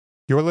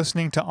You're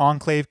listening to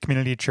Enclave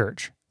Community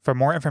Church. For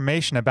more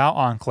information about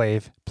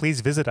Enclave,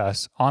 please visit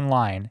us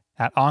online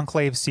at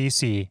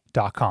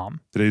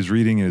enclavecc.com. Today's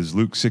reading is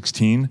Luke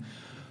 16,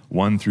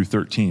 1 through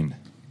 13.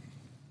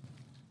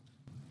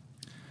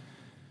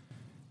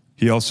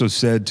 He also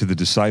said to the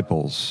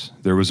disciples,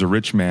 "There was a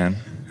rich man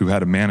who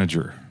had a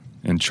manager,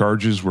 and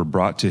charges were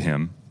brought to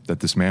him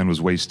that this man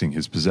was wasting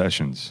his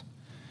possessions.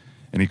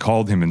 And he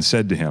called him and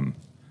said to him,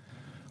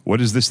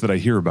 'What is this that I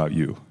hear about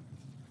you?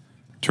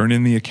 Turn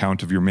in the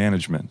account of your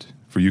management,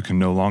 for you can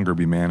no longer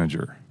be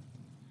manager.'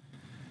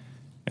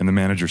 And the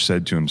manager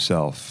said to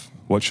himself,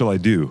 'What shall I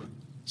do,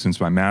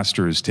 since my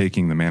master is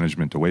taking the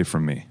management away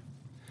from me?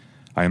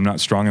 I am not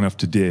strong enough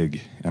to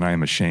dig, and I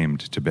am ashamed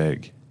to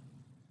beg.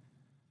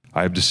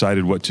 I have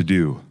decided what to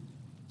do,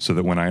 so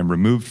that when I am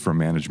removed from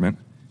management,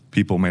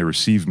 people may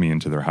receive me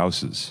into their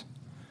houses.'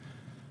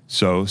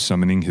 So,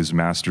 summoning his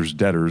master's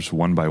debtors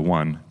one by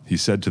one, he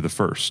said to the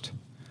first,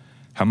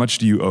 'How much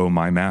do you owe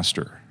my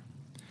master?'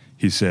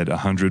 He said,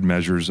 100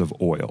 measures of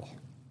oil.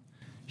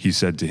 He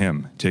said to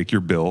him, 'Take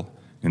your bill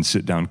and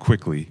sit down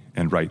quickly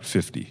and write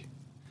 50.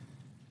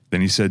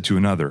 Then he said to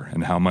another,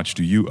 'And how much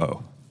do you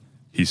owe?'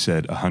 He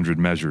said, 100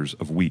 measures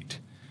of wheat.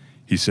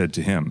 He said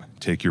to him,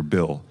 'Take your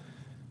bill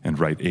and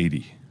write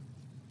 80.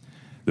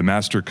 The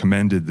master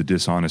commended the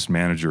dishonest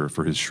manager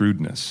for his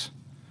shrewdness,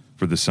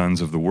 for the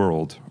sons of the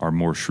world are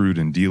more shrewd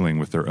in dealing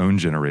with their own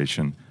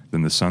generation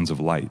than the sons of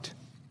light.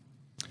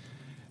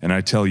 And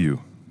I tell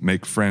you,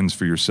 make friends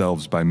for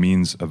yourselves by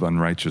means of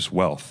unrighteous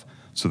wealth,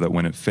 so that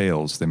when it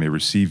fails, they may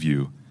receive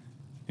you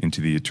into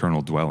the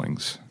eternal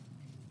dwellings.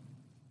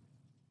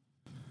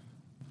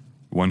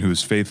 One who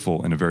is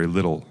faithful in a very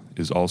little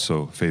is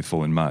also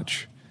faithful in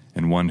much,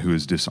 and one who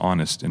is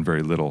dishonest in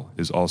very little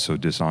is also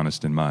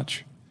dishonest in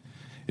much.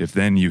 If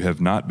then you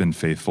have not been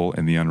faithful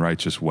in the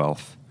unrighteous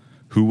wealth,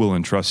 who will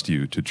entrust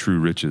you to true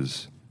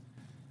riches?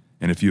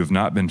 And if you have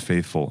not been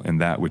faithful in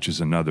that which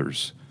is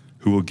another's,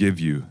 who will give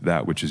you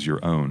that which is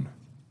your own?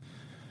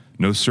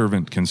 No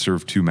servant can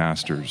serve two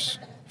masters,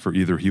 for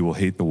either he will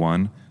hate the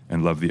one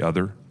and love the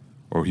other,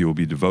 or he will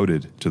be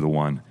devoted to the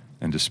one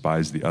and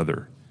despise the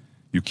other.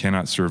 You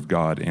cannot serve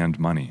God and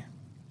money."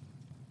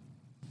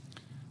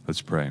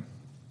 Let's pray.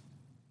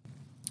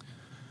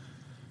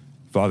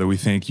 Father, we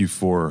thank you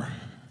for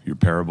your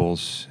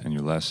parables and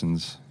your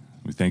lessons.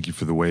 We thank you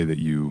for the way that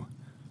you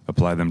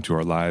apply them to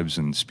our lives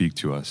and speak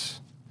to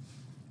us.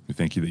 We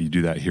thank you that you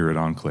do that here at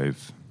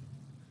Enclave,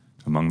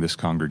 among this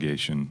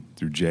congregation,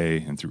 through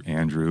Jay and through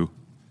Andrew,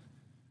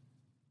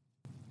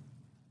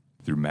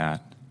 through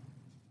Matt.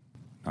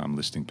 I'm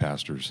listing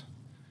pastors.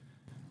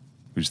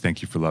 We just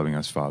thank you for loving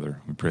us,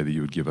 Father. We pray that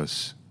you would give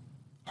us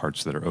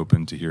hearts that are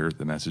open to hear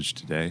the message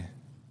today,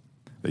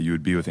 that you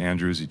would be with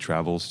Andrew as he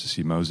travels to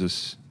see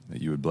Moses,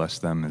 that you would bless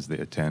them as they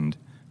attend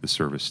the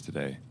service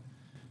today.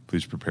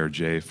 Please prepare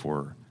Jay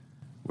for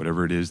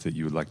whatever it is that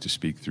you would like to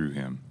speak through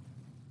him.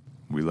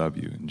 We love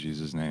you. In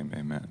Jesus' name,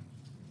 amen.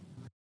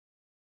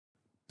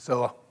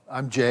 So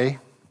I'm Jay.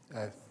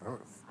 I'm Yvonne.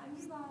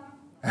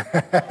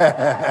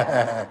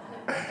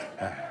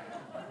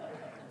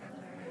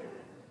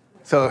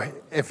 So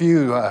if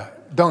you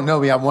don't know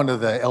me, I'm one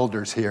of the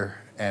elders here,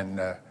 and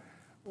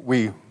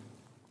we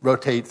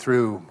rotate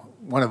through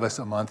one of us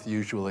a month,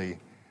 usually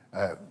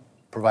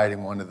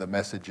providing one of the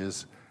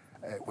messages,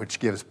 which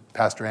gives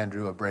Pastor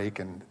Andrew a break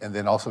and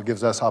then also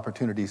gives us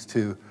opportunities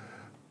to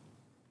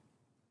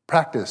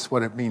practice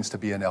what it means to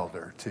be an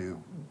elder,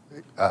 to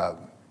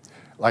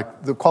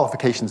like the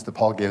qualifications that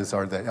Paul gives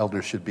are that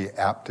elders should be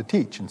apt to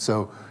teach. And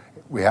so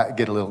we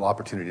get a little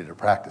opportunity to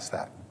practice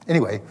that.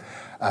 Anyway,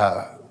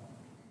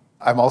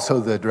 I'm also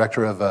the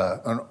director of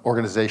an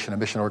organization, a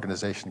mission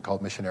organization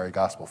called Missionary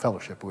Gospel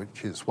Fellowship,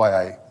 which is why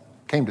I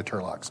came to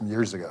Turlock some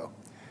years ago.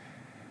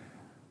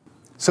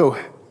 So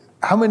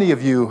how many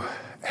of you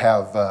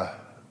have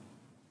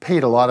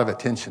paid a lot of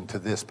attention to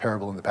this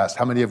parable in the past?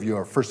 How many of you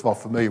are, first of all,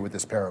 familiar with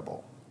this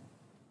parable?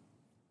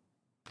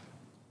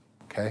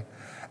 Okay.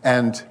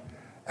 And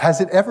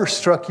has it ever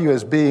struck you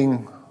as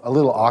being a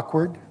little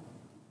awkward?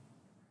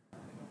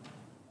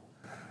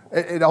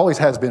 It always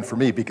has been for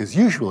me, because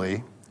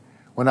usually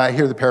when I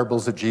hear the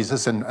parables of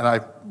Jesus, and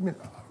I,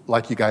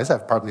 like you guys,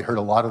 I've probably heard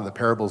a lot of the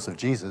parables of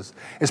Jesus,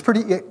 it's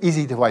pretty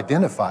easy to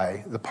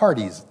identify the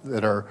parties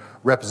that are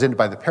represented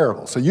by the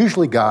parable. So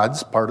usually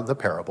God's part of the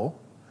parable.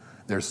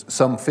 There's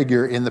some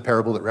figure in the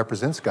parable that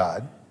represents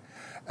God.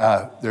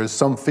 There's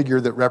some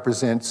figure that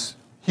represents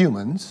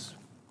humans,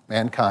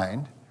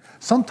 mankind.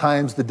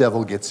 Sometimes the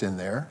devil gets in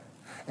there,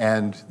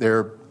 and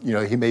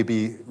he may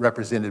be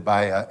represented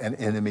by an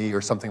enemy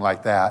or something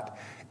like that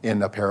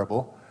in a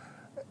parable.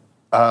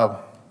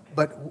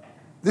 But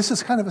this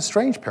is kind of a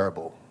strange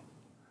parable.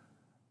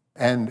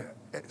 And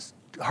it's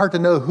hard to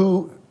know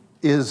who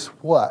is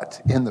what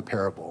in the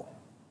parable.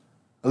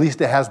 At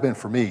least it has been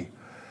for me.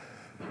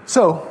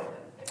 So,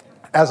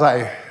 as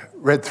I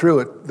read through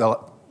it the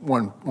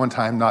one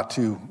time not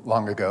too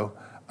long ago,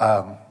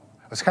 I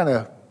was kind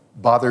of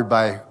bothered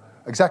by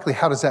exactly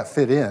how does that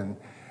fit in.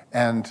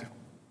 And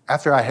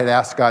after I had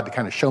asked God to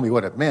kind of show me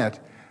what it meant,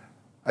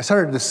 I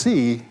started to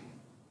see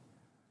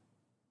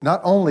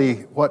not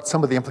only what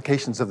some of the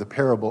implications of the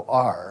parable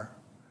are,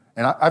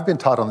 and I've been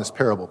taught on this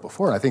parable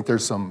before, and I think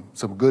there's some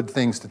good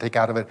things to take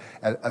out of it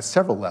at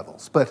several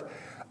levels, but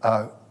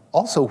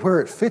also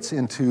where it fits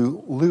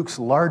into Luke's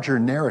larger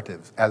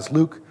narrative, as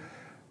Luke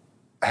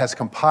has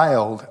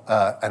compiled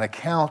an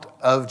account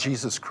of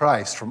Jesus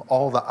Christ from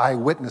all the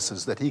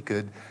eyewitnesses that he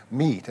could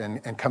meet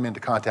and come into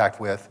contact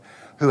with,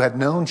 who had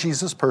known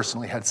Jesus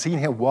personally, had seen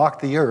him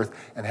walk the earth,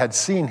 and had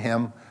seen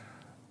him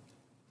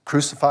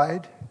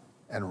crucified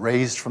and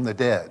raised from the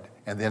dead,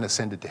 and then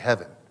ascended to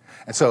heaven.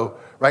 And so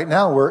right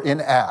now we're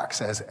in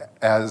Acts,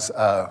 as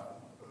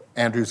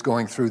Andrew's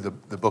going through the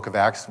book of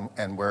Acts,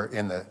 and we're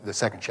in the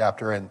second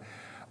chapter, and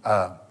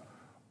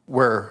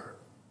where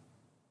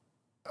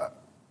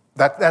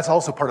that's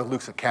also part of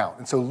Luke's account.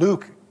 And so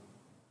Luke,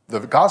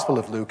 the Gospel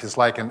of Luke, is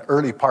like an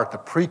early part, the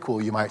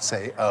prequel, you might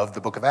say, of the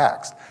book of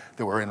Acts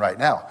that we're in right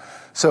now.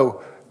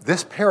 So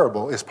this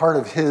parable is part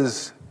of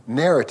his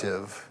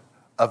narrative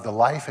of the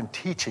life and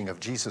teaching of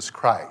Jesus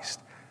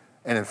Christ.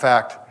 And in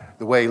fact,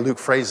 the way Luke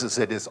phrases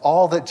it is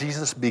all that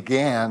Jesus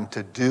began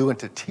to do and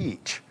to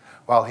teach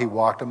while he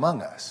walked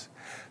among us.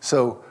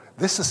 So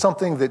this is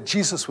something that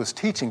Jesus was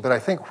teaching, but I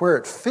think where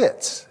it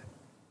fits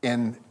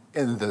in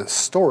the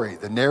story,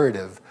 the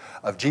narrative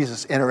of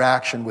Jesus'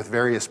 interaction with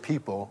various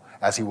people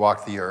as he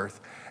walked the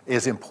earth,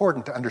 is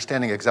important to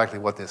understanding exactly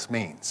what this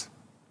means.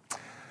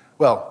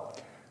 Well,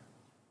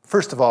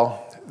 first of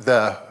all,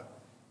 the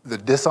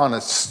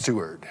dishonest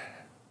steward.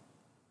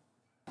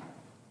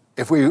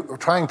 If we were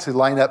trying to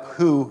line up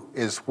who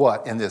is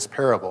what in this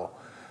parable,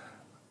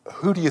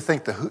 who do you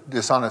think the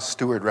dishonest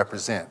steward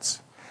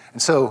represents?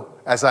 And so,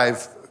 as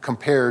I've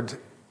compared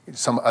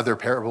some other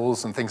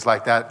parables and things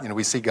like that,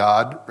 we see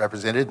God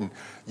represented, and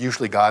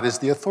usually God is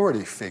the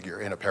authority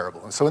figure in a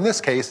parable. And so in this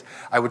case,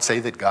 I would say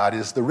that God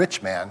is the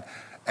rich man,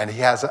 and he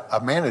has a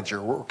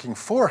manager working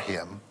for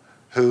him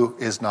who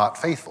is not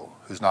faithful,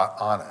 who's not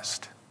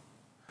honest.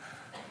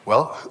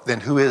 Well,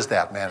 then who is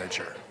that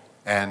manager?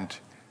 And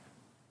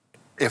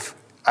if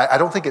I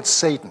don't think it's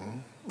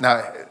Satan.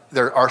 Now,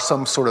 there are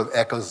some sort of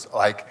echoes,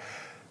 like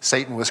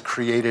Satan was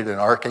created an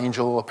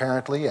archangel,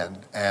 apparently, and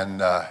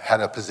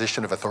had a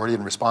position of authority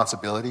and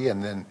responsibility,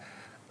 and then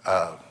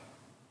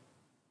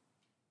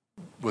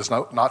was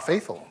not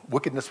faithful.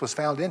 Wickedness was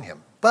found in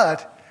him.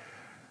 But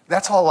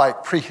that's all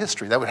like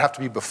prehistory. That would have to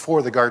be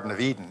before the Garden of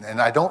Eden.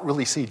 And I don't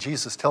really see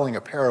Jesus telling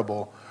a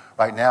parable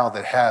right now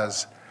that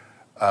has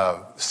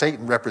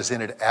Satan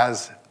represented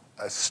as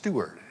a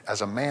steward,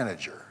 as a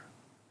manager.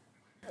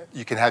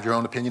 You can have your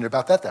own opinion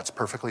about that. That's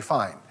perfectly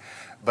fine.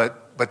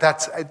 But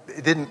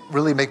it didn't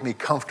really make me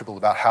comfortable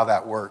about how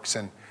that works.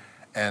 And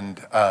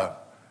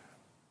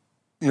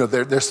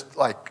there's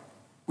like,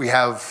 we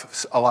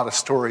have a lot of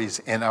stories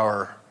in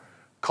our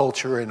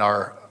culture, in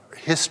our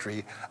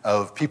history,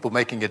 of people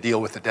making a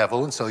deal with the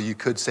devil. And so you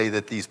could say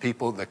that these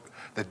people,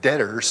 the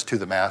debtors to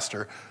the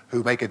master,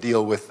 who make a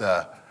deal with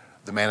the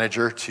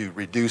manager to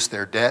reduce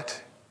their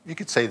debt, you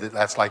could say that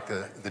that's like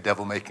the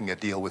devil making a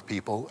deal with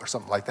people or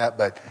something like that.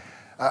 But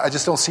I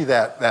just don't see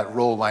that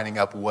role lining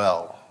up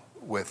well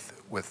with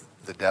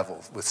the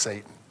devil, with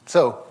Satan.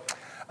 So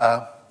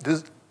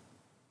does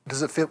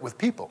it fit with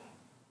people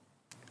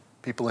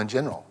in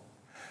general?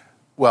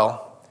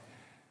 Well,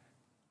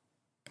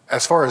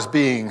 as far as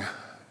being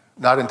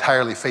not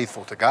entirely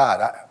faithful to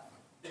God,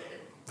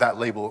 that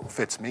label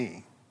fits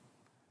me.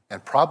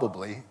 And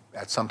probably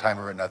at some time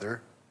or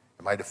another,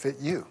 it might have fit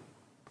you.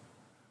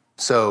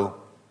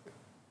 So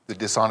the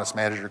dishonest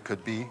manager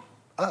could be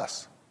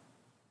us.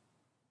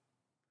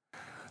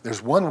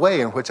 There's one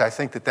way in which I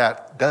think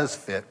that does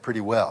fit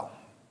pretty well.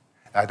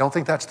 I don't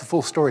think that's the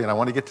full story, and I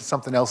want to get to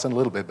something else in a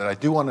little bit, but I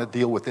do want to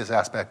deal with this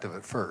aspect of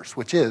it first,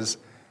 which is,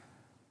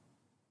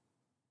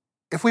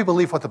 if we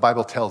believe what the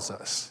Bible tells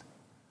us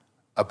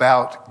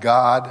about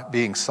God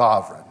being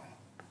sovereign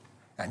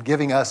and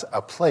giving us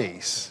a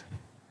place,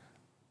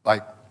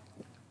 like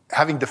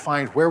having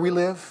defined where we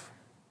live,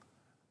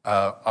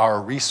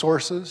 our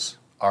resources,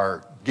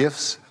 our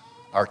gifts,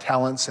 our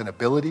talents and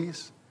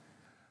abilities,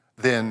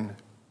 then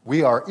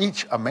we are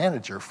each a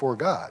manager for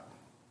God.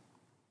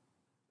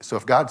 So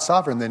if God's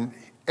sovereign, then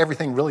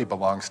everything really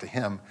belongs to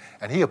him,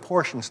 and he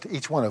apportions to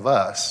each one of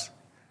us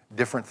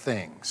different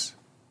things,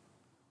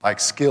 like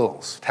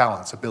skills,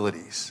 talents,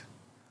 abilities,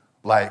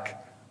 like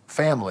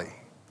family,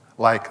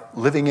 like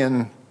living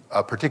in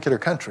a particular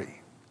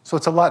country. So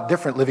it's a lot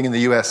different living in the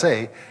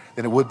USA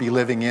than it would be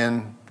living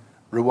in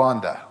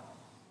Rwanda,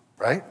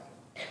 right?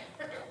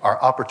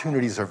 Our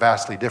opportunities are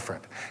vastly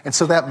different. And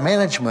so that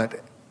management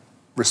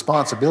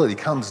responsibility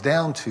comes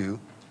down to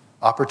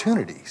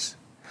opportunities.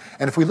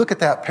 And if we look at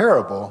that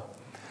parable,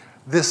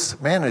 this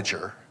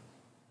manager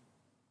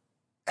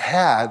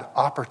had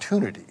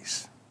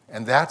opportunities.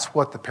 And that's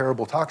what the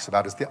parable talks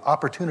about, is the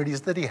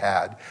opportunities that he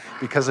had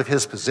because of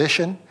his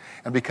position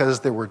and because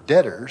there were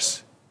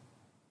debtors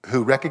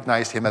who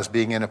recognized him as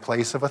being in a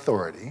place of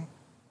authority.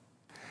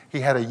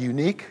 He had a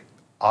unique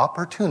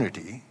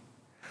opportunity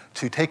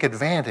to take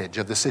advantage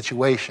of the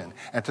situation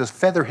and to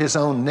feather his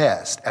own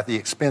nest at the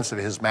expense of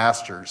his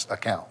master's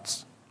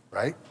accounts,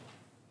 right?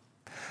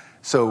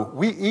 So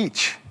we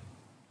each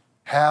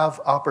have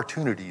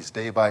opportunities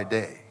day by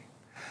day.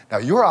 Now,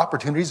 your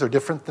opportunities are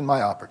different than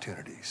my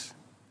opportunities.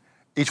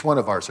 Each one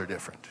of ours are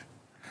different.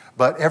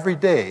 But every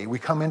day we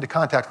come into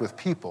contact with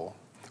people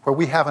where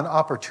we have an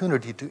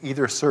opportunity to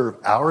either serve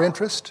our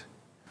interest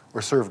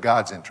or serve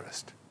God's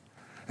interest.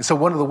 And so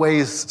one of the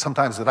ways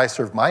sometimes that I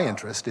serve my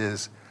interest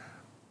is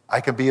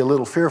I can be a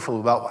little fearful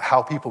about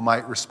how people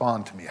might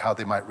respond to me, how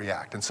they might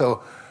react. And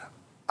so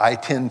I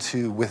tend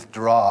to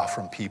withdraw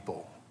from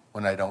people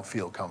when I don't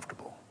feel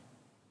comfortable.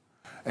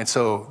 And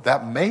so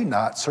that may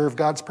not serve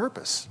God's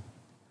purpose,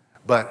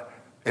 but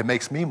it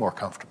makes me more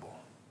comfortable.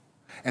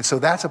 And so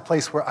that's a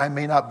place where I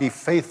may not be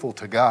faithful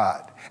to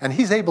God. And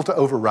he's able to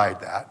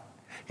override that.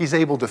 He's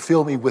able to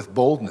fill me with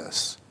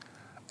boldness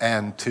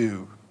and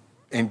to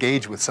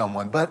engage with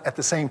someone. But at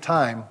the same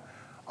time,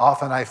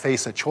 often I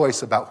face a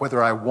choice about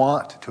whether I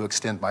want to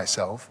extend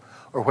myself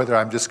or whether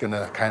I'm just going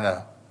to kind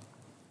of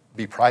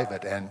be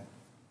private and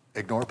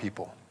ignore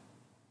people.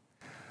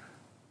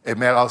 It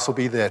may also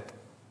be that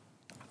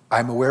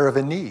I'm aware of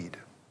a need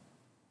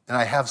and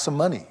I have some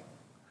money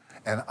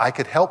and I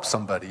could help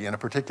somebody in a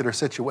particular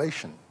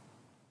situation.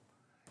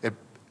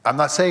 I'm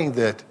not saying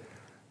that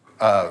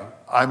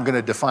I'm going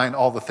to define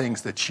all the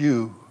things that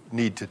you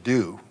need to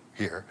do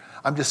here.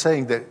 I'm just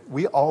saying that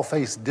we all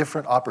face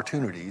different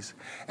opportunities,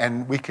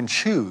 and we can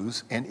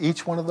choose in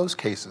each one of those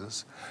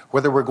cases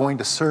whether we're going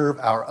to serve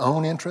our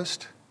own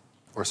interest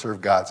or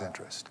serve God's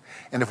interest.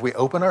 And if we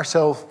open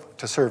ourselves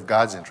to serve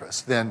God's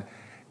interest, then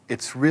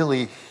it's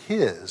really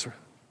his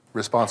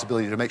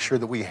responsibility to make sure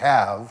that we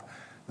have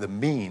the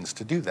means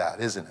to do that,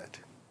 isn't it?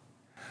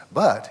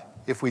 But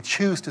if we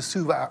choose to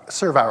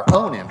serve our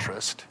own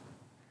interest,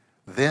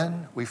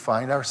 then we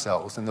find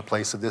ourselves in the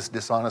place of this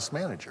dishonest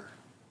manager.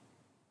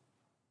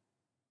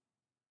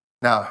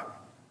 Now,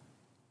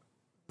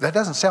 that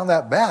doesn't sound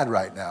that bad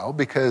right now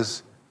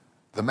because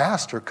the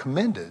master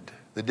commended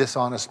the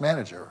dishonest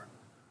manager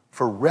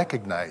for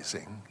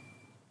recognizing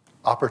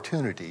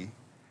opportunity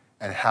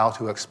and how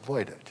to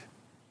exploit it.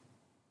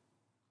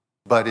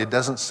 But it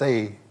doesn't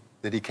say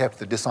that he kept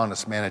the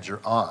dishonest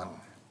manager on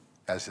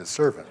as his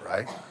servant,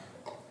 right?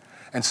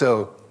 And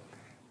so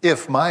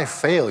if my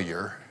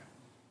failure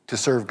to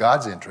serve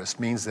God's interest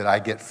means that I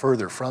get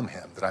further from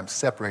him, that I'm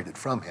separated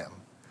from him,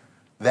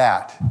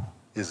 that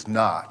is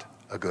not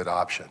a good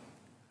option.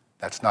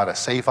 That's not a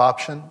safe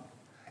option.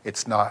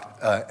 It's not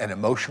an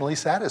emotionally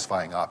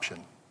satisfying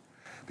option.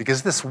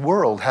 Because this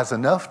world has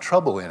enough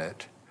trouble in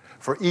it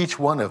for each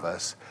one of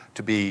us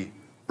to be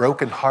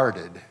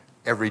brokenhearted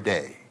every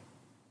day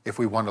if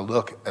we want to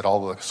look at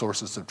all the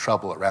sources of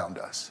trouble around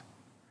us.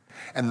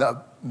 And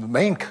the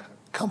main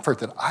comfort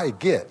that I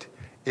get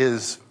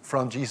is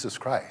from Jesus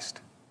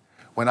Christ.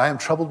 When I am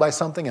troubled by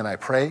something and I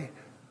pray,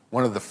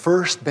 one of the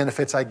first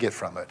benefits I get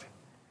from it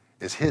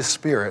is his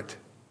Spirit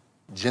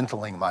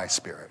gentling my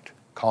spirit,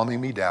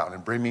 calming me down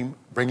and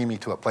bringing me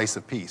to a place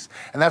of peace.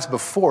 And that's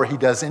before he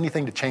does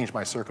anything to change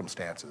my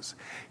circumstances.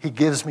 He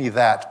gives me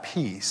that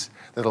peace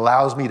that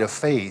allows me to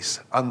face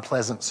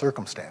unpleasant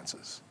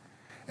circumstances.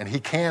 And he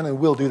can and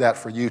will do that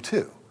for you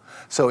too.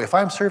 So if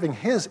I'm serving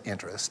his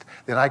interest,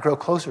 then I grow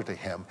closer to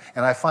him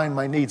and I find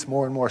my needs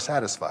more and more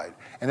satisfied.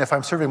 And if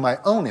I'm serving my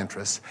own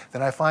interests,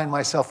 then I find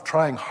myself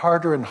trying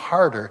harder and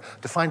harder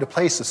to find a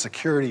place of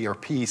security or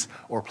peace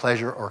or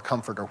pleasure or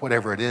comfort or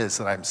whatever it is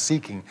that I'm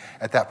seeking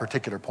at that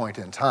particular point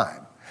in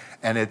time.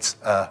 And it's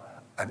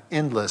an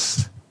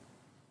endless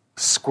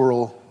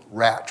squirrel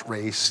rat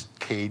race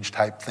cage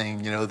type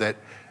thing, that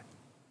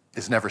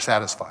is never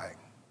satisfying.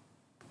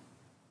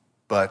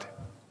 But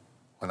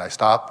when I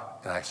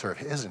stop and I serve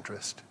his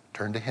interest,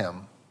 turn to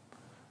him,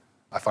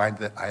 I find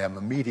that I am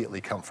immediately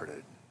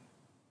comforted.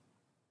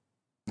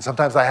 And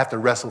sometimes I have to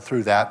wrestle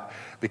through that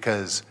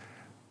because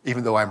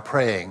even though I'm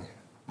praying,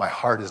 my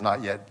heart is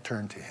not yet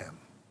turned to him.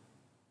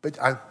 But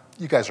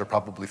you guys are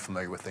probably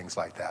familiar with things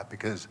like that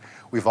because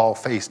we've all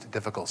faced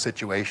difficult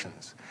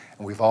situations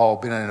and we've all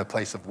been in a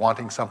place of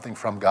wanting something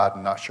from God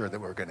and not sure that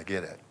we're going to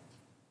get it.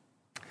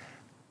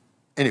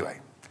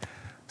 Anyway,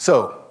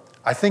 so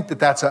I think that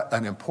that's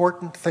an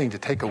important thing to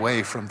take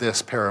away from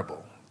this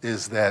parable,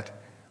 is that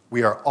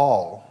we are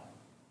all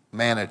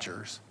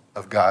managers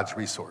of God's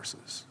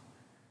resources,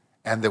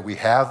 and that we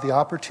have the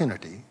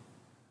opportunity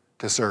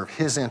to serve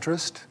his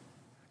interest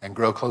and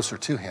grow closer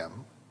to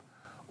him,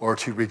 or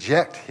to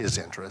reject his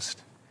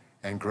interest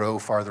and grow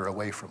farther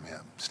away from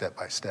him step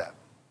by step.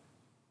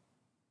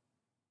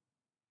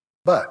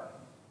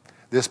 But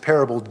this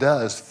parable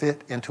does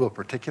fit into a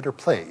particular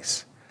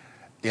place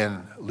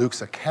in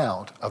Luke's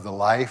account of the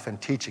life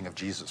and teaching of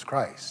Jesus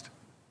Christ.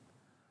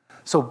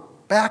 So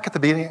back at the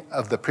beginning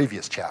of the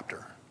previous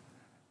chapter,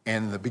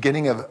 in the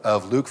beginning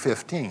of Luke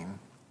 15,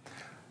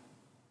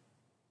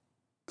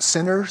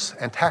 sinners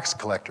and tax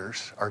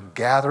collectors are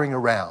gathering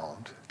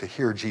around to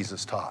hear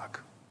Jesus talk.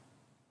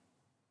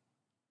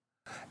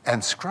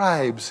 And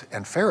scribes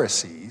and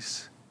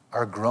Pharisees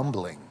are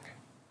grumbling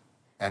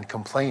and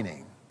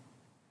complaining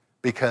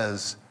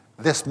because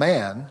this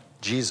man,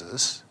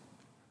 Jesus,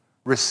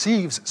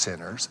 receives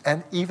sinners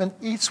and even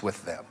eats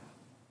with them.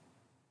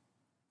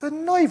 The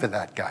nerve of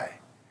that guy.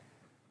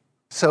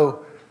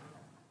 So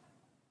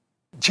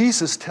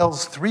Jesus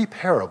tells 3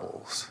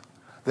 parables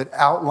that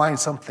outline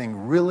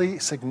something really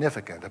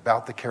significant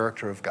about the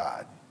character of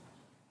God.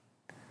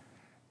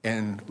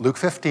 In Luke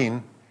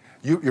 15,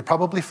 you're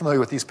probably familiar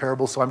with these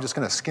parables, so I'm just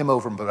going to skim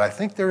over them, but I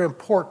think they're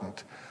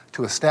important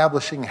to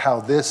establishing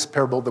how this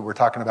parable that we're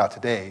talking about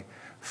today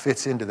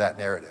fits into that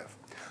narrative.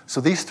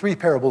 So these 3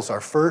 parables are,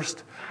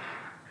 first,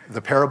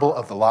 the parable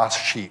of the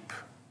lost sheep.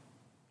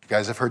 You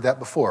guys have heard that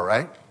before,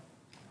 right?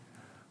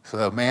 So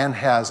a man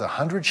has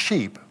 100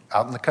 sheep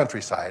out in the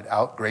countryside,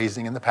 out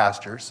grazing in the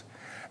pastures,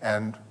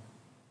 and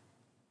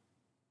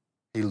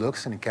he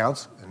looks and he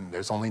counts, and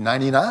there's only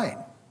 99.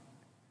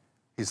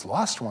 He's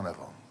lost one of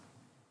them.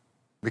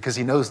 Because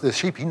he knows the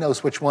sheep, he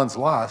knows which one's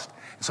lost.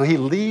 So he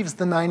leaves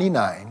the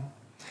 99,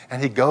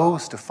 and he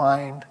goes to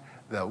find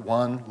the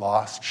one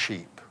lost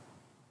sheep.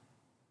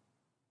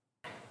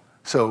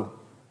 So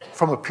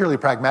from a purely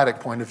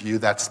pragmatic point of view,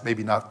 that's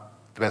maybe not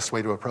the best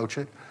way to approach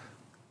it,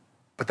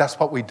 but that's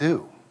what we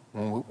do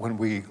when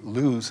we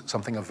lose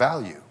something of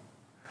value.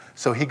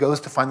 So he goes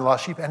to find the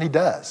lost sheep, and he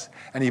does.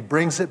 And he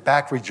brings it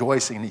back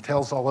rejoicing, and he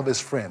tells all of his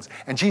friends.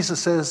 And Jesus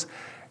says,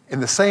 in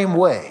the same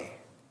way,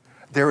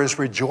 there is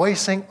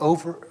rejoicing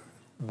over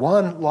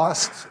one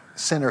lost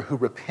sinner who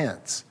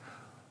repents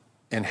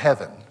in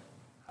heaven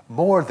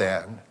more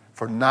than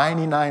for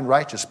 99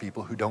 righteous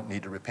people who don't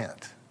need to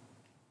repent.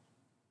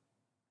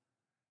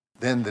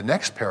 Then the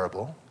next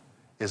parable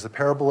is the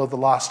parable of the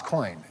lost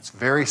coin. It's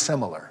very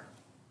similar.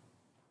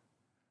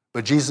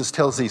 But Jesus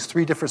tells these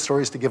 3 different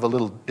stories to give a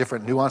little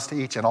different nuance to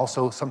each, and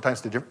also sometimes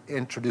to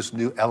introduce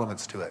new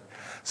elements to it.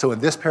 So in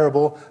this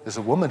parable, there's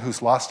a woman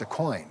who's lost a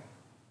coin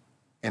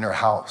in her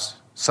house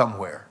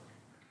somewhere.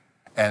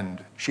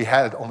 And she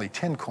had only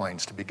 10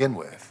 coins to begin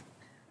with.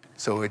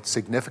 So it's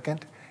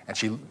significant. And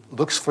she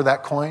looks for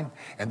that coin,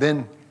 and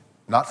then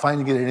not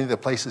finding it in any of the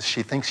places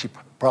she thinks she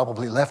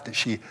probably left it,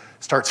 she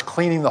starts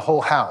cleaning the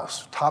whole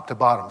house, top to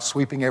bottom,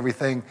 sweeping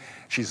everything.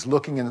 She's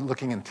looking and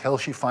looking until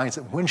she finds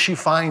it. When she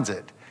finds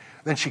it,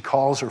 then she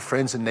calls her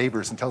friends and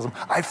neighbors and tells them,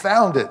 I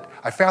found it.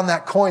 I found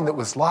that coin that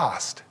was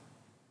lost.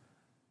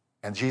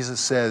 And Jesus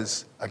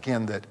says,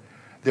 again, that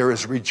there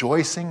is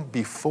rejoicing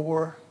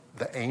before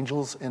the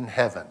angels in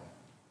heaven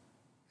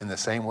in the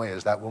same way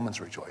as that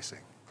woman's rejoicing.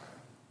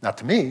 Now,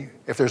 to me,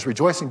 if there's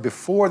rejoicing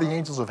before the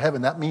angels of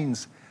heaven, that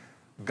means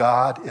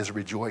God is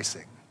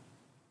rejoicing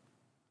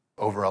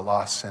over a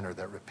lost sinner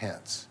that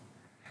repents.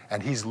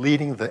 And he's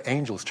leading the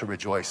angels to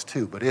rejoice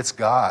too, but it's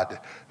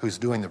God who's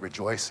doing the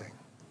rejoicing.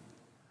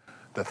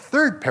 The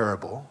third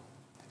parable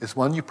is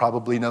one you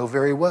probably know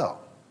very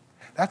well.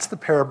 That's the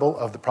parable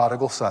of the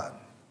prodigal son.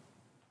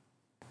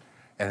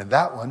 And in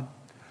that one,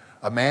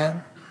 a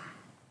man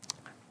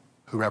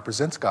who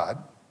represents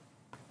God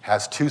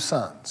has 2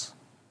 sons.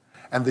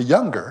 And the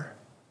younger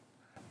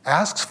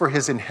asks for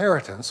his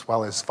inheritance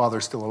while his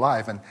father's still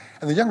alive. And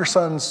the younger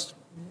sons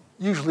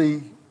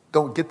usually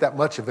don't get that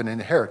much of an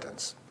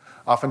inheritance.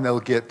 Often they'll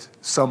get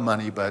some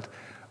money, but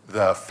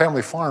the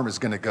family farm is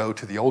going to go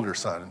to the older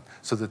son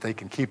so that they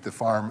can keep the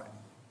farm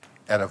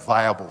at a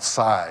viable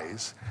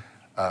size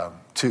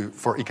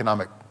for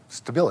economic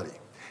stability.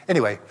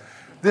 Anyway,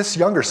 this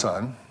younger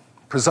son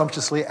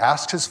presumptuously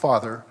asks his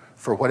father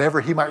for whatever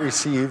he might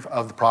receive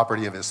of the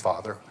property of his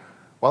father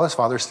while his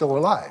father is still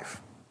alive.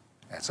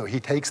 And so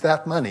he takes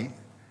that money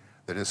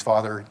that his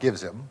father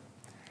gives him,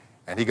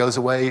 and he goes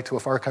away to a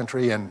far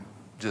country and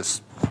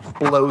just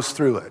blows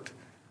through it,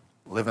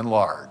 living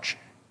large.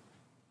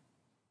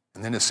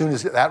 And then as soon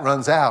as that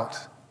runs out,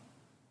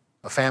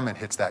 a famine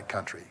hits that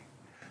country.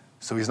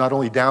 So he's not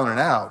only down and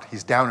out,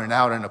 he's down and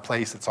out in a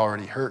place that's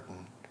already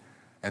hurting.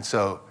 And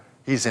so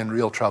he's in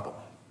real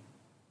trouble.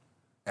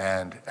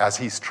 And as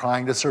he's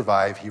trying to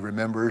survive, he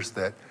remembers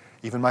that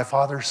even my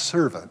father's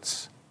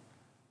servants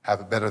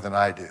have it better than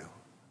I do.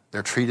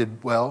 They're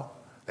treated well,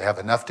 they have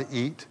enough to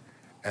eat,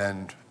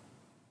 and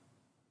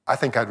I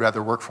think I'd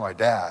rather work for my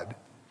dad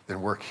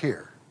than work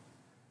here.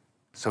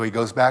 So he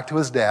goes back to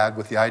his dad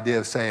with the idea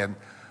of saying,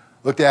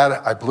 look, Dad,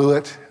 I blew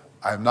it.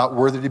 I'm not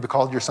worthy to be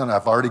called your son.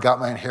 I've already got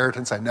my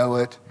inheritance. I know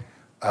it.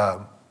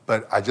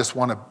 But I just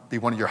want to be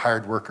one of your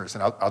hired workers,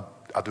 and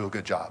I'll do a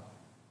good job.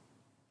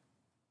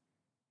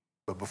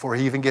 But before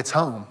he even gets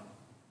home,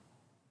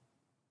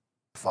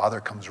 the father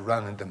comes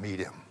running to meet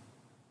him,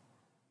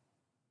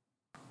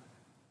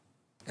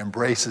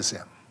 embraces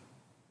him,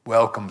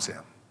 welcomes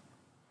him,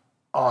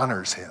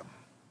 honors him,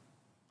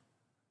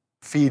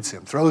 feeds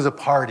him, throws a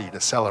party to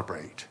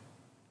celebrate.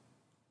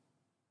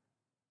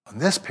 In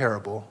this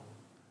parable,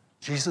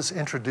 Jesus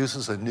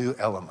introduces a new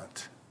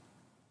element,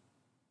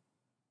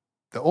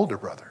 the older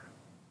brother.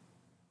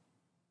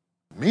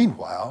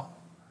 Meanwhile,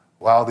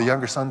 while the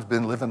younger son's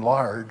been living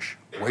large,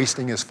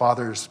 wasting his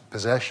father's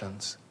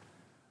possessions,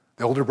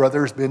 the older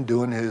brother's been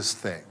doing his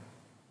thing.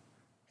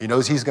 He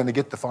knows he's going to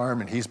get the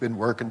farm, and he's been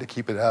working to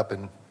keep it up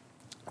and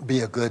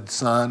be a good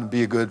son,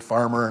 be a good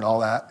farmer and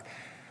all that.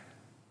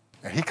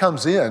 And he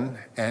comes in,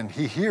 and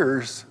he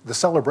hears the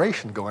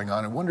celebration going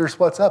on and wonders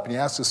what's up. And he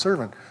asks the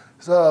servant,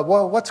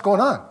 well, what's going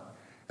on?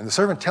 And the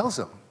servant tells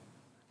him,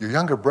 your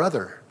younger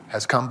brother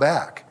has come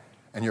back,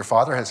 and your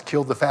father has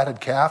killed the fatted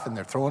calf, and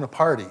they're throwing a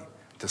party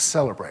to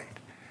celebrate.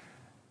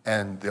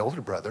 And the older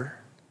brother,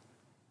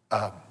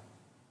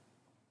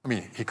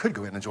 he could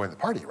go in and join the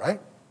party, right?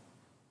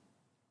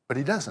 But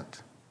he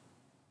doesn't.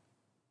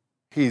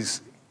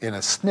 He's in a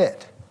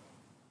snit.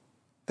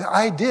 The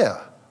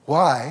idea,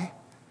 why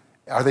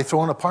are they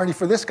throwing a party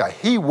for this guy?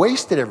 He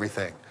wasted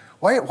everything.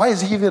 Why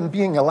is he even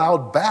being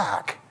allowed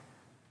back,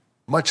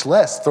 much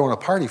less throwing a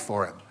party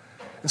for him?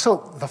 And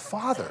so the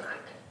father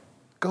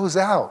goes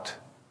out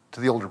to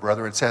the older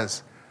brother and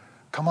says,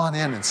 come on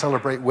in and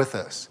celebrate with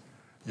us.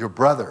 Your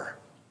brother,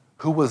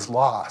 who was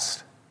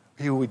lost,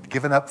 who was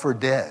given up for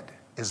dead,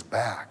 is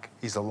back.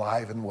 He's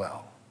alive and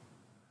well.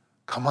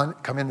 Come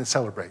in and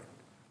celebrate.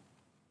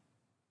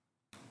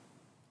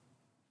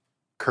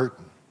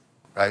 Curtain,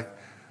 right?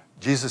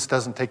 Jesus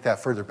doesn't take that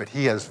further, but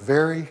he has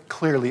very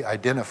clearly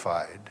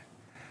identified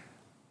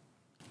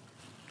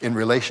in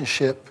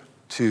relationship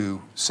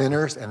to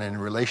sinners and in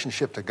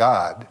relationship to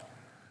God,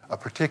 a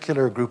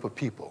particular group of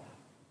people,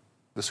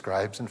 the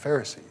scribes and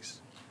Pharisees,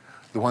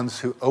 the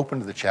ones who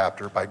opened the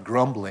chapter by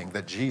grumbling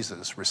that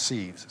Jesus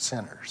receives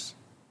sinners.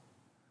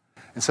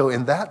 And so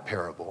in that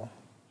parable,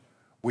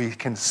 we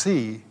can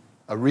see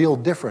a real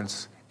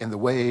difference in the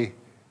way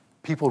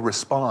people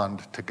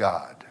respond to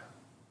God.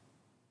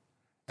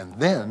 And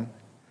then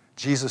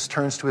Jesus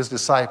turns to his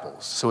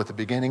disciples. So at the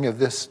beginning of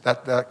this,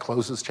 that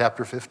closes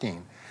chapter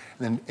 15.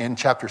 And then in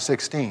chapter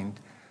 16,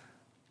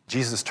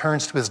 Jesus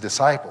turns to his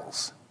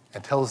disciples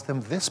and tells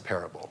them this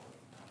parable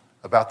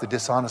about the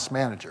dishonest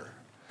manager.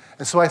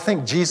 And so I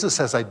think Jesus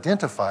has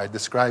identified the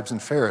scribes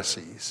and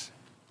Pharisees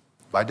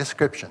by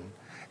description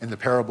in the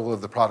parable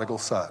of the prodigal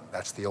son.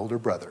 That's the older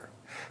brother.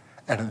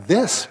 And in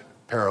this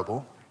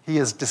parable, he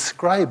is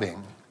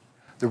describing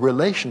the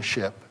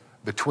relationship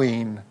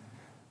between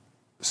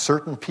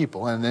certain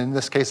people, and in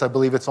this case, I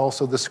believe it's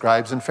also the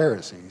scribes and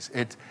Pharisees.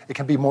 It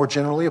can be more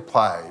generally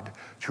applied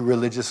to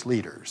religious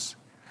leaders,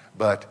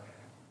 but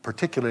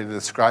particularly the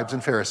scribes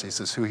and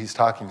Pharisees is who he's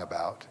talking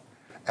about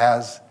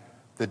as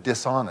the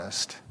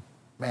dishonest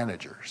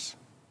managers.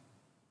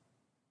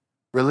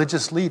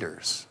 Religious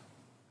leaders,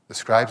 the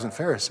scribes and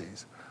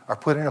Pharisees, are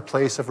put in a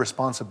place of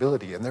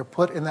responsibility, and they're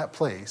put in that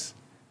place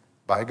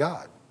by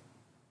God.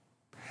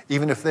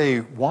 Even if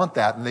they want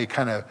that and they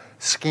kind of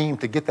scheme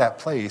to get that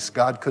place,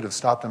 God could have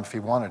stopped them if he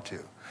wanted to.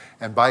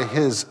 And by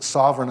his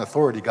sovereign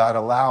authority, God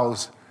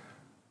allows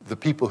the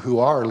people who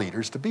are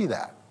leaders to be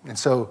that. And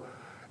so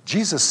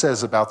Jesus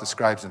says about the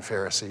scribes and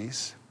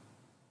Pharisees,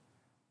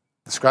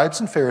 the scribes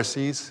and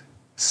Pharisees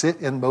sit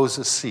in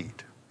Moses'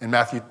 seat. In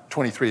Matthew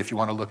 23, if you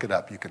want to look it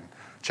up, you can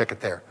check it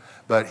there.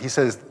 But he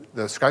says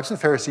the scribes and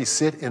Pharisees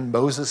sit in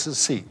Moses'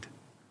 seat.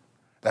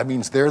 That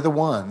means they're the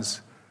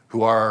ones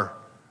who are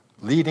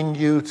leading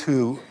you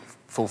to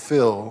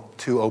fulfill,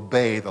 to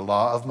obey the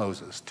law of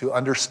Moses, to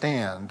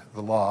understand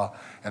the law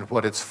and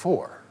what it's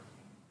for.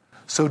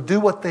 So do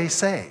what they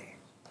say,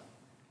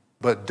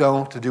 but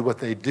don't do what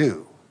they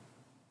do.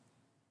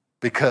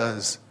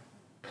 Because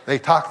they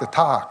talk the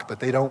talk, but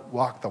they don't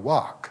walk the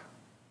walk.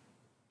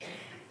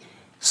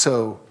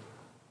 So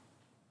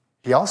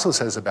he also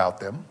says about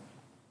them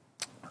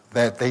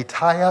that they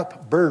tie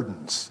up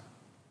burdens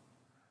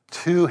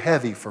too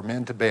heavy for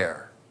men to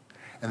bear.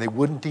 And they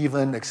wouldn't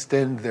even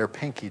extend their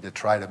pinky to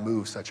try to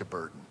move such a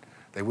burden.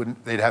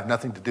 They'd have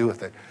nothing to do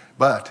with it.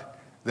 But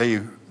they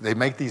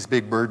make these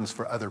big burdens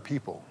for other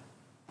people.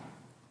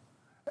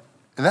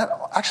 And that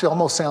actually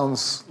almost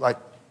sounds like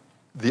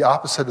the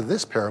opposite of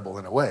this parable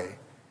in a way.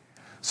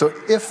 So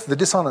if the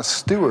dishonest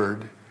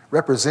steward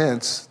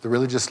represents the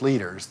religious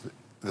leaders,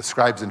 the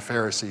scribes and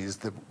Pharisees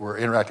that were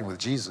interacting with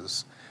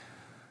Jesus,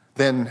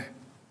 then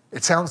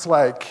it sounds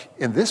like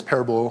in this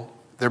parable,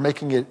 they're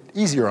making it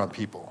easier on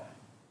people.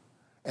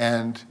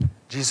 And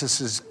Jesus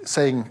is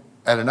saying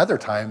at another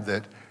time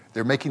that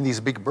they're making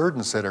these big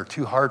burdens that are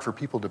too hard for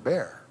people to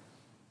bear.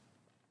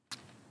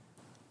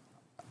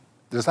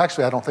 There's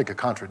actually, I don't think, a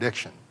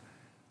contradiction,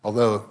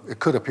 although it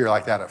could appear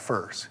like that at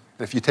first.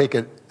 If you take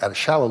it at a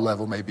shallow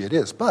level, maybe it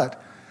is.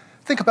 But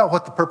think about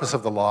what the purpose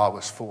of the law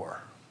was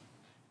for.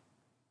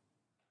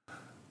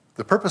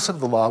 The purpose of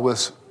the law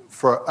was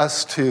for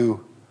us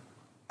to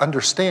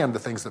understand the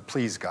things that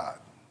please God.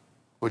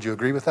 Would you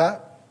agree with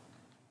that?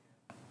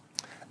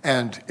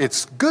 And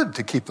it's good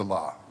to keep the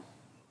law.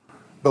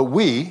 But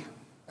we,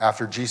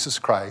 after Jesus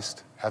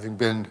Christ, having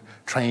been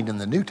trained in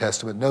the New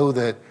Testament, know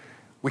that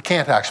we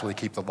can't actually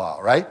keep the law,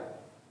 right?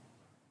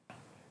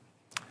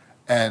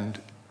 And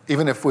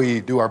even if we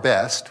do our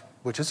best,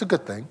 which is a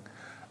good thing,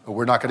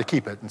 we're not going to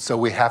keep it. And so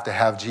we have to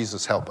have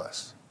Jesus help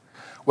us.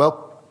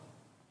 Well,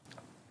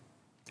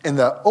 in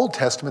the Old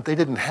Testament, they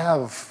didn't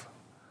have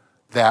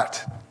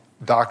that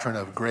doctrine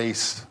of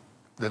grace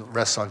that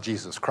rests on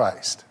Jesus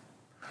Christ.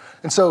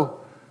 And so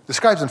the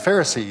scribes and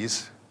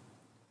Pharisees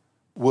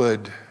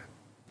would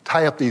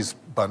tie up these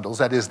bundles.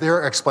 That is,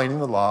 they're explaining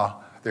the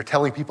law. They're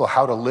telling people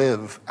how to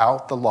live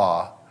out the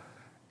law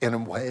in a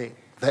way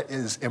that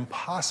is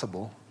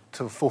impossible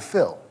to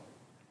fulfill.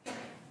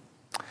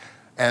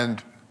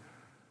 And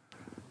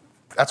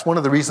that's one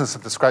of the reasons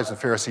that the scribes and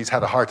Pharisees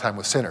had a hard time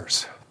with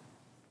sinners.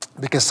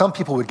 Because some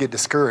people would get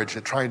discouraged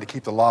at trying to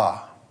keep the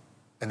law,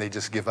 and they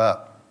just give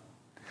up.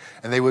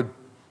 And they would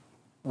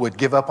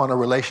give up on a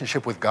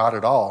relationship with God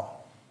at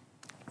all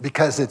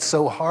because it's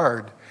so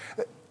hard.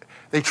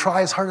 They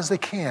try as hard as they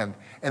can,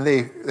 and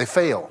they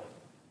fail.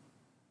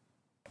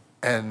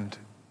 And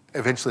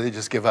eventually they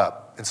just give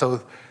up. And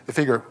so they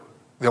figure,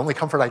 the only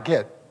comfort I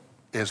get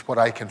is what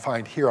I can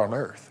find here on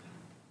earth.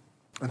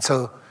 And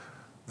so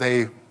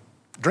they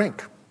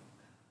drink.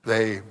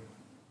 They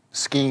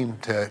scheme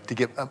to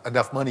get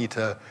enough money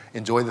to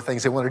enjoy the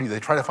things they want to do. They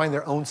try to find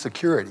their own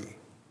security.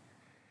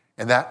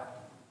 And that's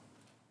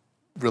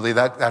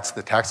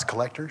the tax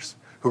collectors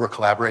who were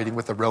collaborating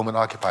with the Roman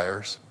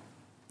occupiers.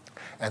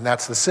 And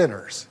that's the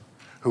sinners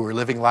who were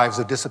living lives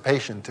of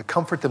dissipation to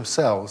comfort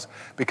themselves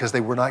because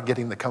they were not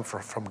getting the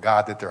comfort from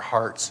God that their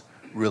hearts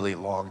really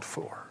longed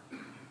for.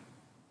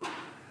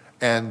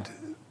 And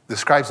the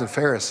scribes and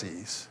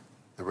Pharisees,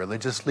 the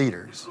religious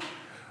leaders,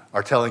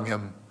 are telling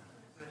him,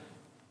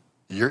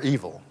 you're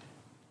evil,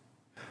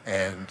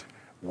 and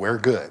we're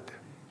good.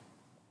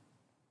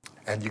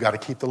 And you got to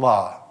keep the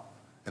law,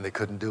 and they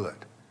couldn't do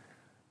it.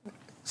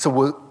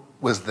 So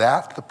was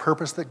that the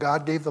purpose that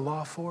God gave the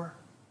law for?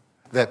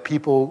 That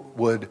people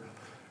would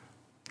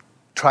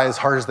try as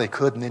hard as they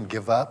could and then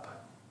give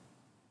up?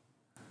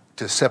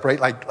 To separate,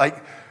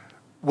 like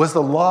was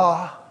the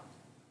law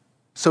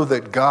so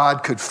that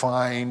God could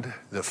find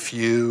the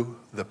few,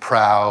 the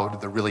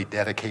proud, the really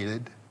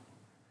dedicated,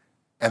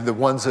 and the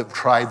ones that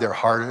tried their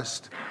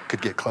hardest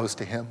could get close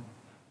to him?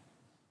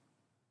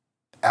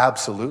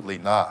 Absolutely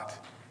not.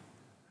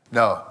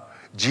 No.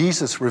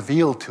 Jesus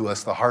revealed to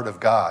us the heart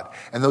of God.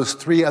 And those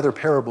three other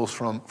parables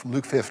from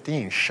Luke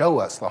 15 show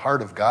us the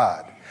heart of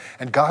God.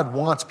 And God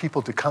wants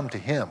people to come to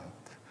him.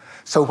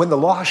 So when the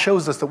law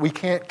shows us that we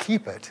can't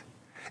keep it,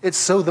 it's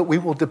so that we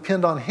will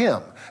depend on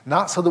him,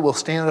 not so that we'll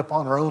stand up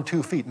on our own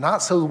 2 feet,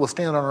 not so that we'll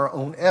stand on our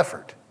own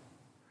effort.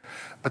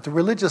 But the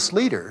religious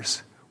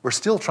leaders were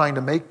still trying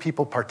to make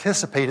people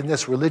participate in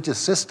this religious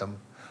system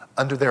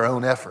under their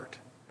own effort.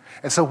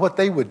 And so what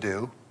they would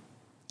do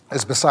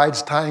is,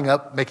 besides tying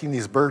up, making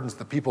these burdens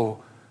that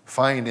people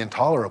find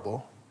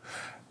intolerable,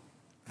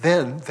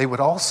 then they would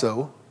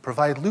also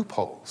provide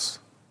loopholes.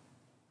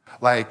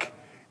 Like,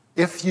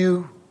 if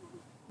you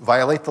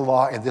violate the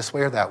law in this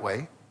way or that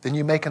way, then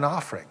you make an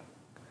offering.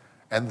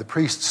 And the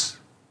priests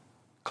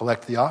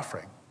collect the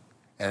offering.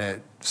 And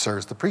it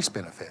serves the priest's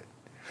benefit.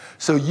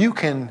 So you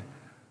can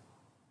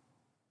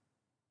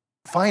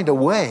find a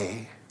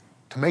way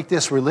to make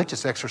this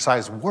religious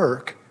exercise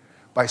work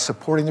by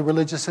supporting the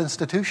religious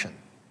institution.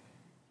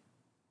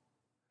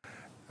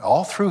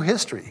 All through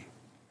history,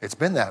 it's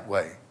been that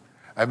way.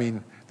 I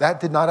mean, that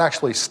did not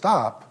actually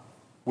stop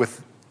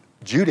with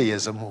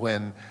Judaism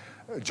when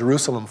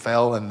Jerusalem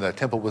fell and the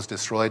temple was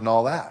destroyed and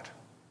all that.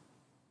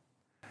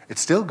 It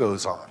still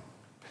goes on.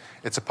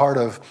 It's a part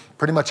of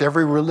pretty much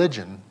every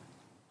religion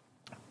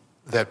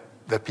that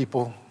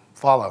people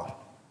follow.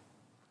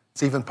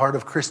 It's even part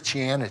of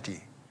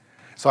Christianity.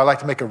 So I like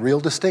to make a real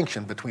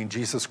distinction between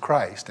Jesus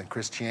Christ and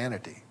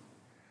Christianity,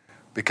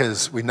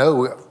 because we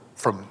know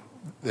from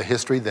the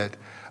history that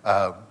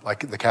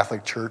like the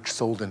Catholic Church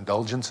sold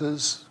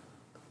indulgences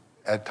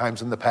at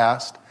times in the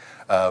past.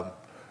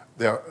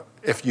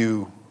 If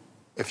you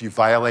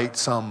violate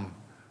some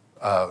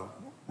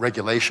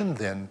regulation,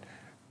 then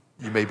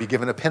you may be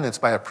given a penance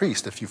by a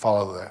priest if you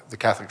follow the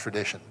Catholic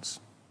traditions.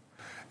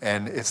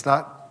 And it's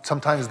not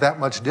sometimes that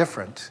much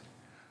different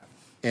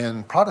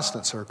in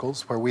Protestant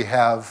circles, where we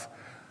have,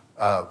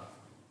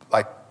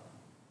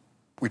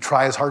 we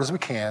try as hard as we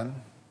can,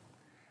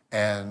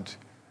 and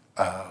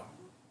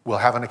we'll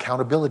have an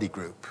accountability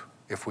group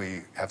if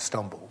we have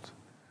stumbled.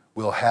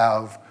 We'll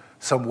have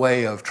some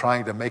way of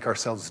trying to make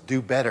ourselves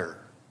do better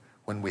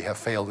when we have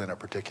failed in a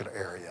particular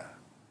area.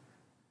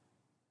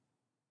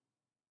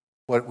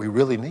 What we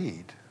really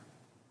need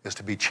is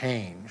to be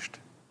changed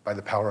by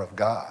the power of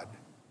God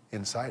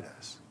inside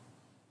us.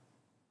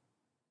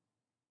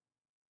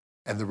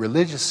 And the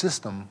religious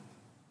system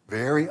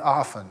very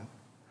often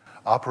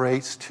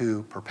operates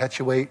to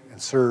perpetuate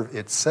and serve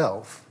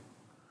itself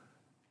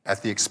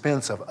at the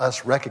expense of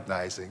us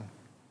recognizing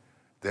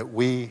that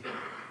we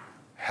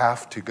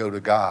have to go to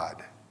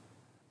God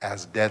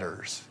as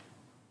debtors,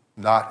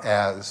 not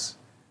as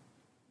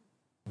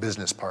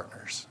business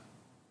partners.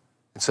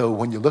 And so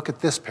when you look at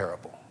this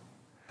parable,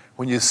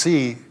 when you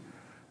see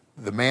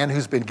the man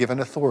who's been given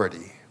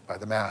authority by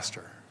the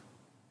master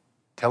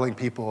telling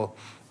people,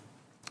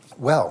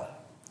 well,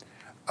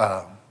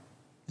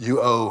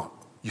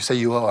 you say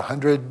you owe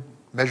 100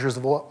 measures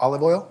of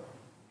olive oil?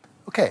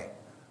 Okay,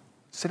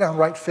 sit down and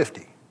write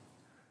 50.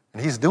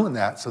 And he's doing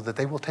that so that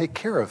they will take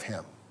care of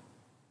him.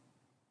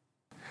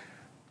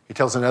 He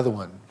tells another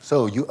one,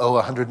 so you owe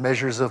 100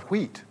 measures of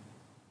wheat.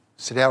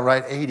 Sit down,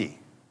 write 80.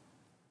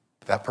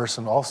 That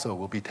person also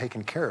will be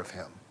taking care of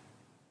him.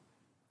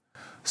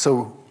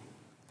 So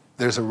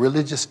there's a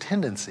religious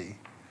tendency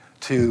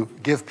to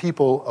give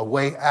people a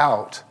way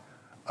out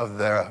of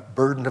the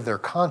burden of their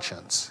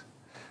conscience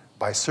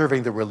by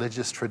serving the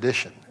religious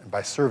tradition and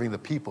by serving the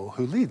people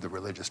who lead the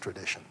religious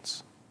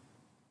traditions.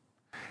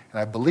 And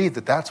I believe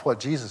that that's what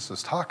Jesus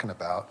was talking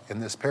about in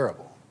this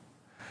parable.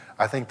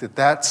 I think that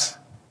that's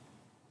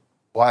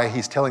why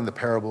he's telling the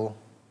parable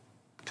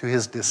to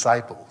his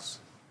disciples,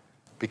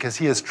 because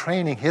he is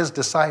training his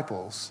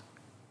disciples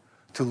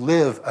to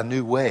live a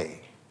new way.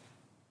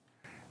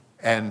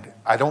 And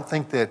I don't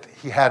think that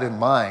he had in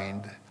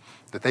mind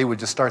that they would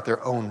just start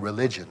their own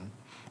religion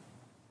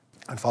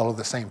and follow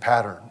the same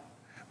pattern,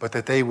 but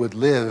that they would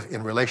live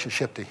in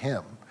relationship to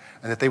him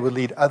and that they would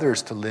lead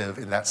others to live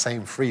in that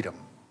same freedom,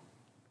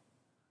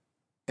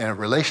 in a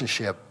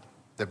relationship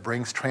that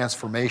brings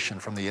transformation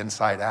from the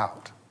inside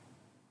out.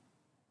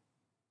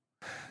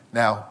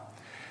 Now,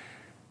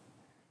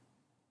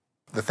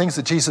 the things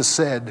that Jesus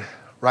said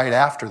right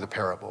after the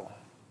parable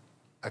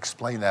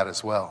explain that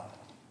as well.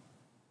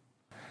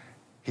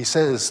 He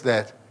says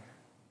that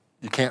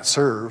you can't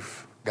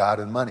serve God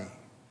and money,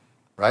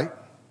 right?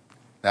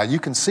 Now, you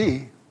can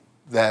see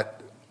that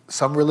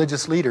some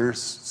religious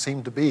leaders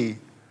seem to be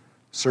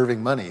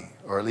serving money,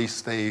 or at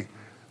least they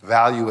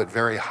value it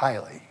very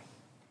highly.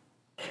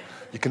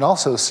 You can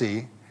also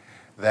see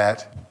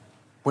that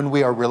when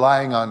we are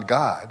relying on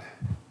God,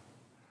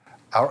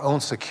 our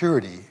own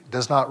security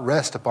does not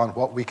rest upon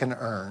what we can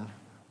earn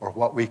or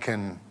what we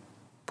can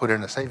put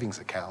in a savings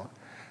account,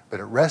 but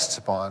it rests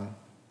upon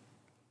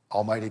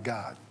Almighty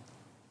God.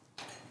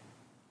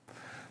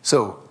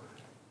 So,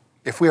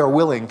 if we are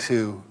willing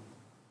to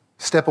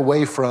step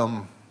away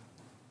from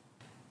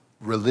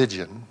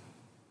religion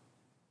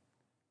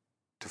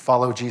to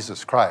follow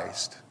Jesus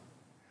Christ,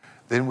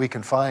 then we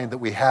can find that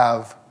we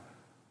have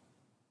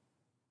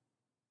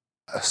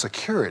a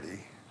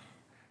security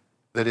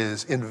that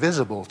is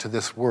invisible to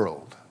this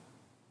world,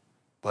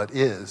 but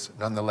is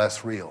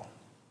nonetheless real,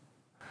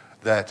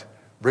 that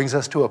brings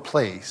us to a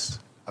place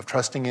of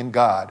trusting in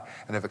God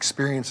and of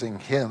experiencing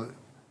him,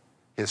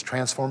 his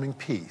transforming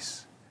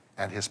peace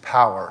and his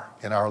power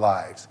in our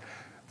lives,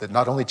 that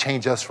not only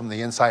change us from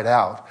the inside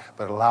out,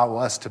 but allow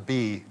us to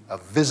be a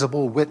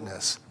visible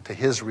witness to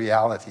his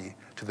reality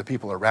to the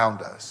people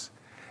around us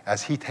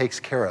as he takes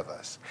care of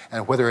us.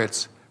 And whether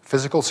it's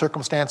physical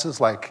circumstances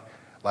like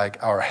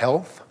our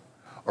health,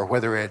 or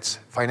whether it's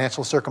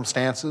financial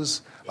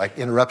circumstances like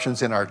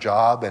interruptions in our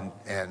job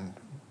and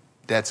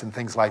debts and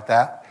things like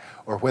that,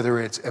 or whether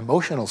it's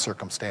emotional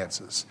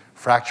circumstances,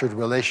 fractured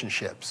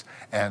relationships,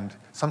 and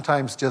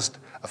sometimes just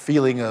a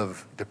feeling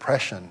of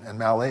depression and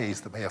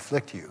malaise that may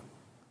afflict you.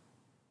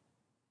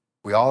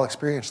 We all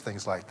experience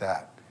things like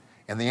that.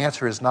 And the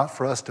answer is not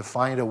for us to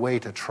find a way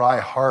to try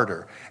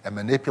harder and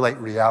manipulate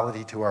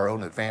reality to our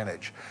own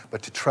advantage,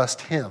 but to trust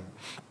him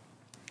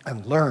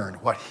and learn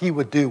what he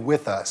would do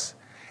with us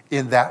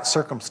in that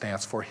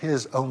circumstance for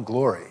his own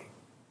glory.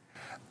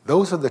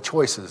 Those are the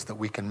choices that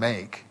we can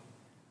make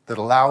that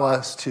allow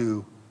us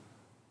to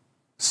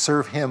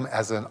serve him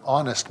as an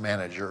honest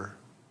manager,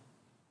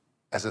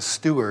 as a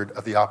steward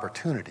of the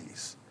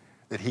opportunities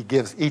that he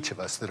gives each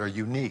of us that are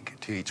unique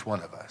to each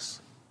one of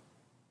us.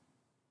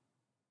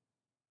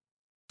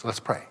 So let's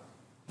pray.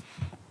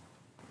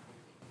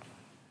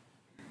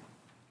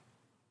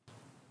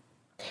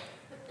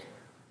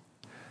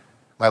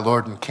 My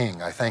Lord and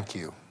King, I thank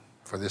you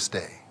for this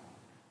day.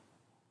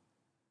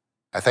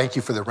 I thank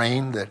you for the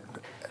rain that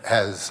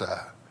has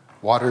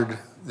watered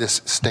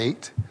this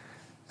state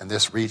and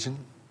this region,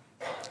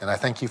 and I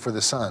thank you for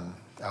the sun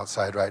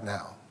outside right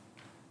now.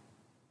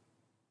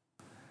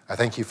 I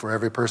thank you for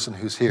every person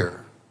who's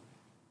here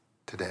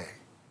today,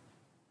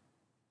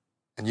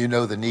 and you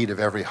know the need of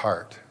every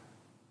heart.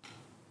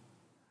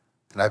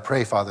 And I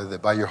pray, Father,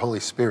 that by your Holy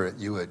Spirit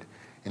you would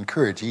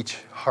encourage each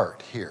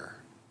heart here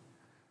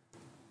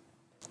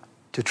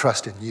to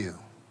trust in you,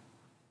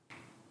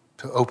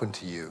 to open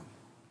to you,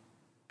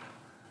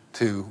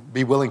 to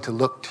be willing to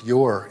look to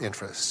your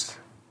interests,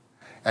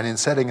 and in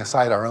setting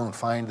aside our own,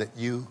 find that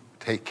you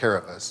take care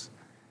of us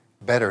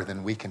better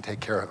than we can take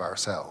care of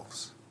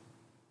ourselves.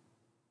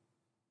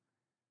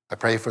 I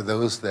pray for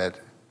those that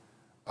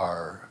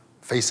are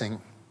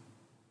facing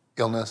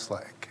illness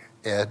like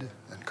Ed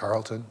and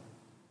Carlton.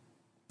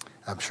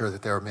 I'm sure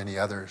that there are many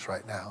others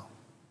right now.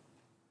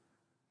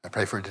 I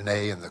pray for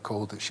Danae and the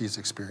cold that she's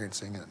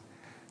experiencing, and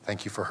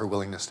thank you for her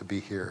willingness to be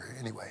here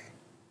anyway.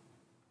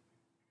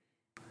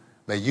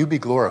 May you be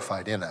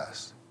glorified in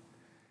us,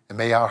 and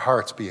may our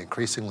hearts be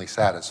increasingly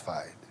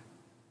satisfied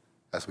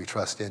as we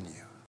trust in you.